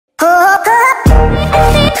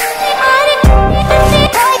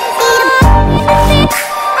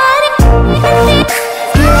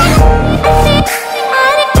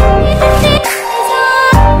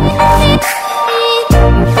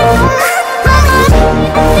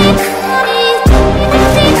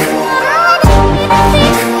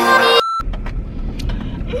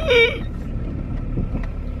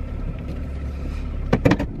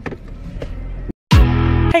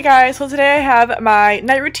guys, so today I have my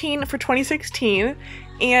night routine for 2016,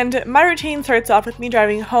 and my routine starts off with me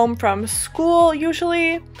driving home from school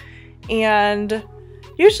usually, and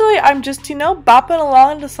usually I'm just, you know, bopping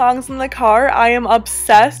along to songs in the car. I am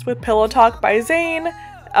obsessed with Pillow Talk by Zayn,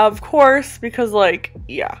 of course, because like,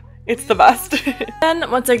 yeah, it's the best.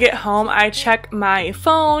 Then once I get home, I check my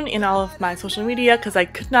phone and all of my social media because I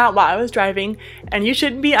could not while I was driving, and you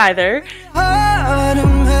shouldn't be either.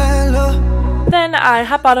 Then I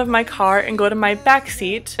hop out of my car and go to my back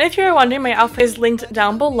seat. If you're wondering, my outfit is linked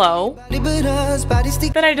down below.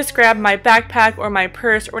 Then I just grab my backpack or my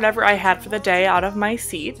purse or whatever I had for the day out of my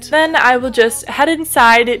seat. Then I will just head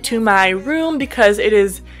inside to my room because it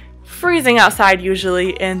is freezing outside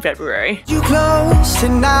usually in February. You close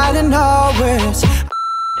tonight and always.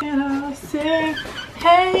 And I'll say,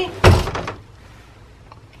 hey.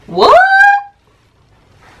 What?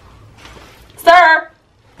 Sir?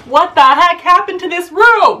 What the heck happened to this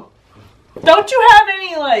room? Don't you have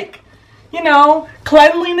any, like, you know,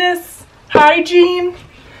 cleanliness, hygiene?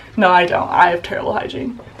 No, I don't. I have terrible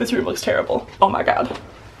hygiene. This room looks terrible. Oh my god.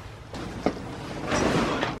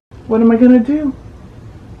 What am I gonna do?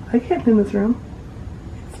 I can't clean this room.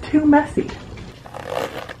 It's too messy.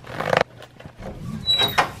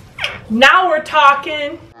 Now we're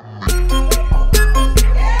talking.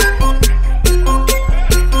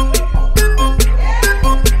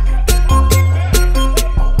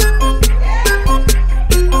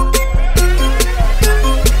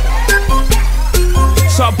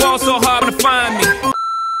 So hard to find me.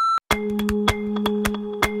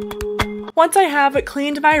 Once I have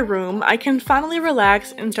cleaned my room, I can finally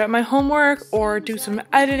relax and start my homework or do some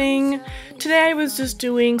editing. Today I was just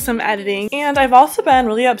doing some editing, and I've also been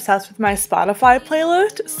really obsessed with my Spotify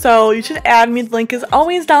playlist, so you should add me. The link is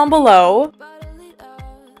always down below.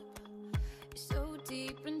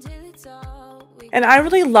 And I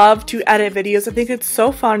really love to edit videos. I think it's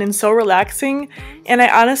so fun and so relaxing, and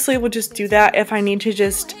I honestly would just do that if I need to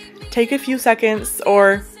just take a few seconds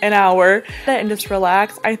or an hour and just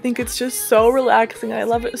relax. I think it's just so relaxing. I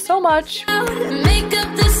love it so much. Then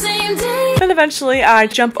eventually I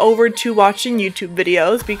jump over to watching YouTube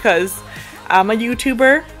videos because I'm a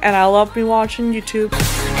YouTuber and I love me watching YouTube.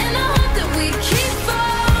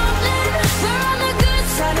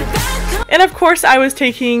 And of course I was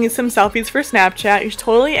taking some selfies for Snapchat. You should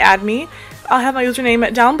totally add me. I'll have my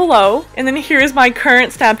username down below. And then here's my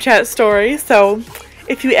current Snapchat story, so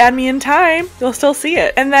if you add me in time, you'll still see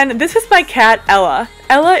it. And then this is my cat, Ella.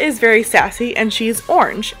 Ella is very sassy and she's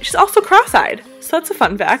orange. She's also cross-eyed, so that's a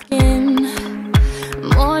fun fact.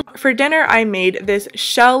 For dinner, I made this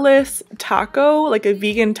shell-less taco, like a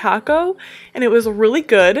vegan taco, and it was really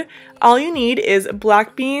good. All you need is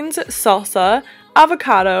black beans, salsa,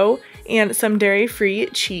 avocado, and some dairy-free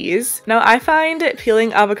cheese. Now I find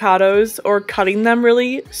peeling avocados or cutting them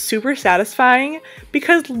really super satisfying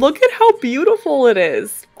because look at how beautiful it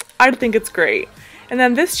is. I think it's great. And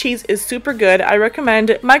then this cheese is super good. I recommend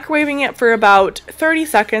microwaving it for about 30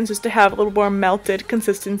 seconds just to have a little more melted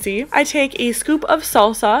consistency. I take a scoop of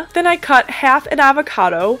salsa, then I cut half an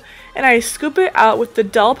avocado, and I scoop it out with the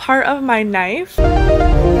dull part of my knife.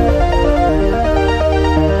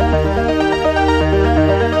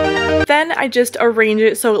 Then I just arrange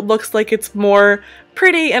it so it looks like it's more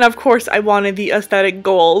pretty, and of course I wanted the aesthetic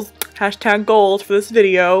goals, hashtag goals for this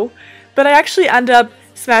video, but I actually end up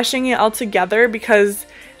smashing it all together because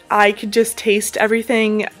I could just taste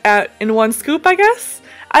everything in one scoop, I guess?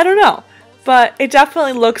 I don't know, but it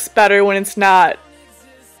definitely looks better when it's not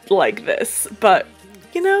like this, but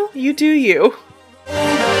you know, you do you.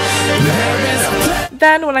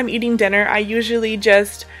 Then when I'm eating dinner, I usually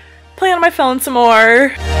just play on my phone some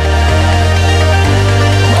more.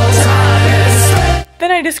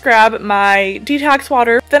 Then I just grab my detox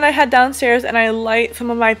water. Then I head downstairs and I light some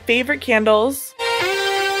of my favorite candles.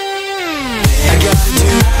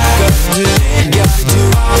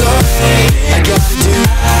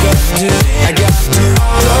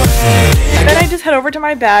 Then I just head over to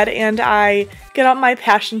my bed and I get out my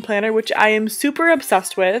passion planner, which I am super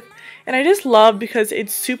obsessed with. And I just love because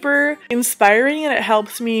it's super inspiring and it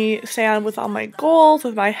helps me stay on with all my goals,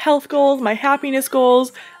 with my health goals, my happiness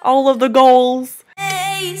goals, all of the goals.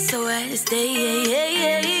 So I stay,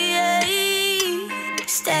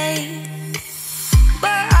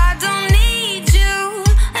 but I don't need you,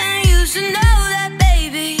 and you should know that,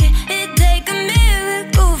 baby. It take a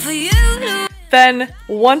miracle for you. Then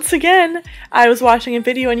once again, I was watching a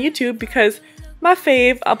video on YouTube because my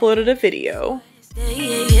fave uploaded a video.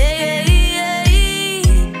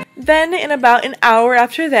 Then in about an hour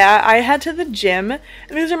after that, I head to the gym. And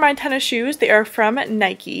these are my tennis shoes. They are from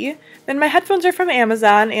Nike. Then my headphones are from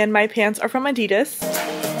Amazon and my pants are from Adidas.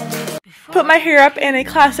 Put my hair up in a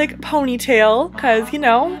classic ponytail because, you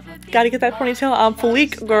know, gotta get that ponytail on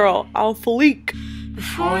fleek, girl. On fleek.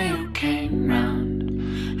 Before you came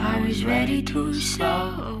round, I was ready to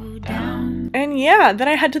slow down. And yeah, then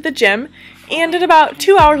I head to the gym. And at about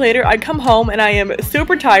 2 hours later, I come home and I am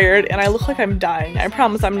super tired and I look like I'm dying. I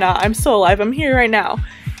promise I'm not. I'm still alive. I'm here right now.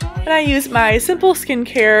 And I use my simple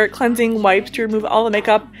skincare cleansing wipes to remove all the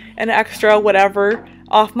makeup and extra whatever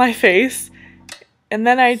off my face. And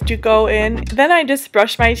then I do go in. Then I just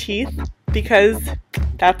brush my teeth because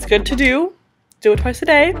that's good to do. Do it twice a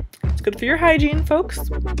day. It's good for your hygiene, folks.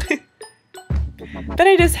 Then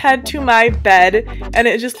I just head to my bed and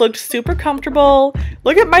it just looked super comfortable.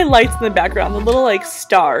 Look at my lights in the background, the little like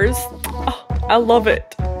stars. Oh, I love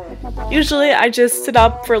it. Usually I just sit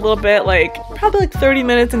up for a little bit, like probably like 30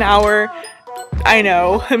 minutes, an hour. I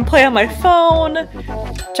know, and play on my phone,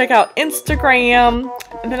 check out Instagram,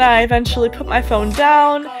 and then I eventually put my phone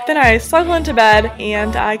down. Then I snuggle into bed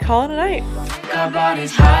and I call it a night. Our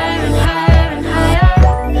bodies higher and higher and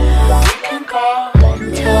higher. We can go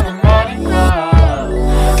until the morning glow.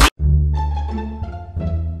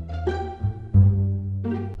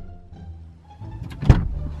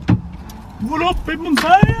 What up, people?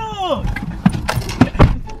 Back!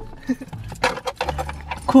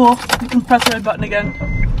 Cool. You can press the red button again.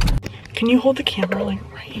 Can you hold the camera like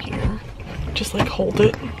right here? Just like hold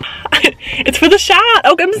it. It's for the shot.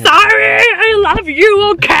 Oh, I'm sorry. I love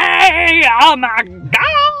you. Okay. Oh my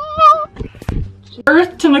god.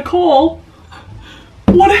 Earth to Nichole.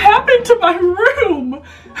 What happened to my room?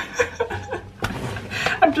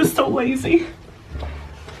 I'm just so lazy.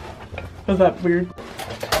 Was that weird?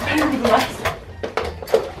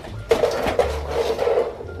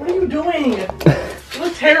 What are you doing? You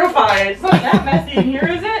look terrified. It's not that messy in here,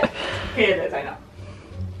 is it? Okay, it is, I know.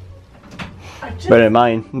 Better than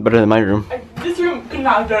mine. Better than my room. This room could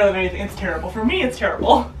not be better than anything. It's terrible. For me, it's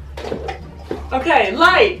terrible. Okay,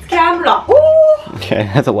 lights, camera. Woo! Okay,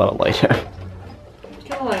 that's a lot of light.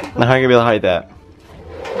 Get a light. Now how are you gonna be able to hide that?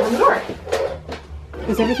 On the door.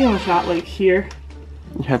 Is everything on the shot like here?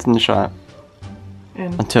 Your head's in the shot.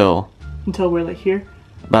 And Until we're like here?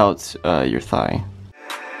 about your thigh.